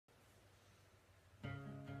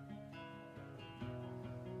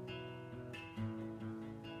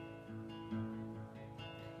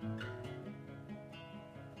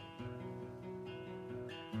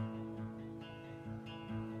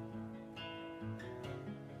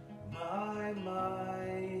my,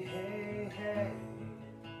 hey, hey.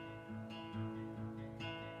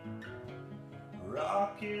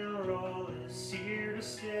 Rock and roll is here to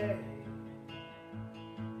stay.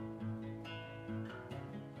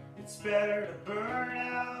 It's better to burn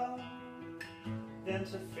out than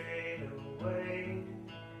to fade away.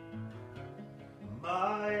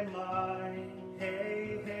 My,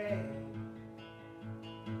 hey, hey.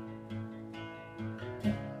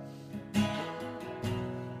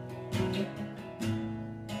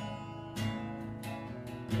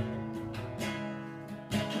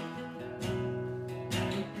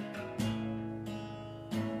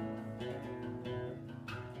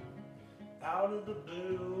 Out of the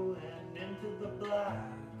blue and into the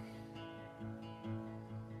black,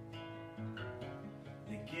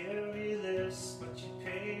 they give you this, but you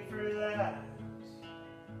pay for that.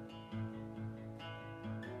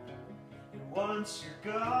 And once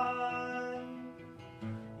you're gone,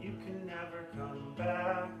 you can never come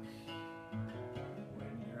back.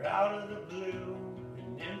 When you're out of the blue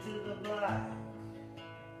and into the black,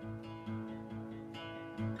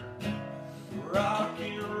 rock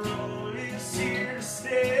and roll is here to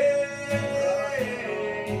stay. Rock and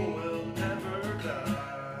roll will never die.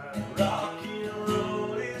 Rock and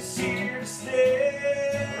roll is here to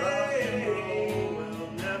stay. Rock and roll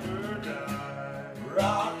will never die.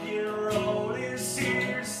 Rock and roll is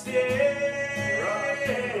here to stay. Rock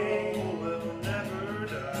and roll will never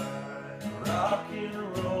die. Rock and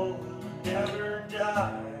roll will never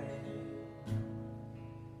die.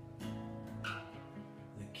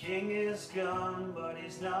 The king is gone, but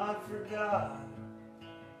he's not forgot.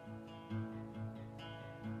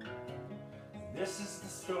 This is the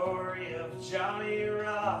story of Johnny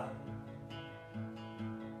Rotten.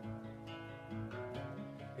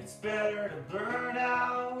 It's better to burn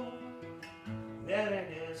out than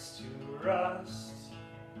it is to rust.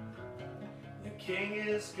 The king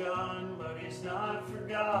is gone, but he's not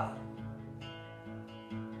forgotten.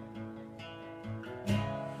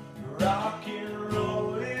 Rock and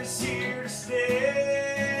roll is here to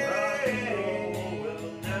stay. Rock and roll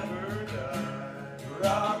will never die.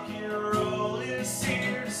 Rock and roll is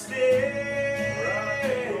here to stay. Rock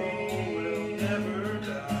and roll will never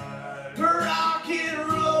die. Rock and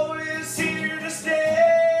roll is here to stay.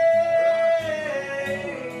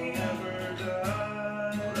 Never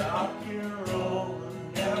die. Rock and roll will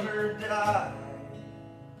never die.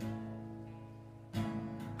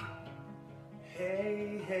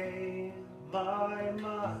 Hey, hey,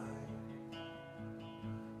 my.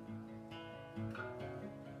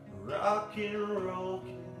 Rock and roll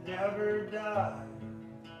can never die.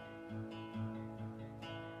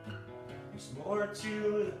 There's more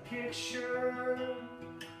to the picture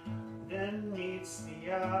than meets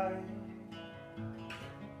the eye.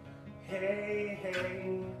 Hey,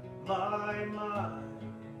 hey, my.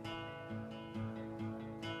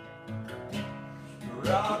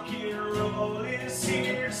 Rock and roll is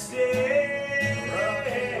here to stay. Rock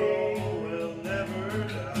and roll will never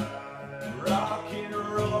die. Rock and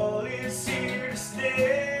roll is here to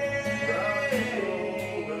stay. Rock and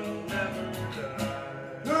roll will never die.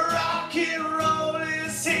 Rock and roll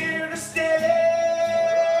is here to stay.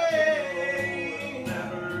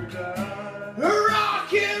 Never die.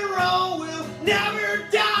 Rock and roll will never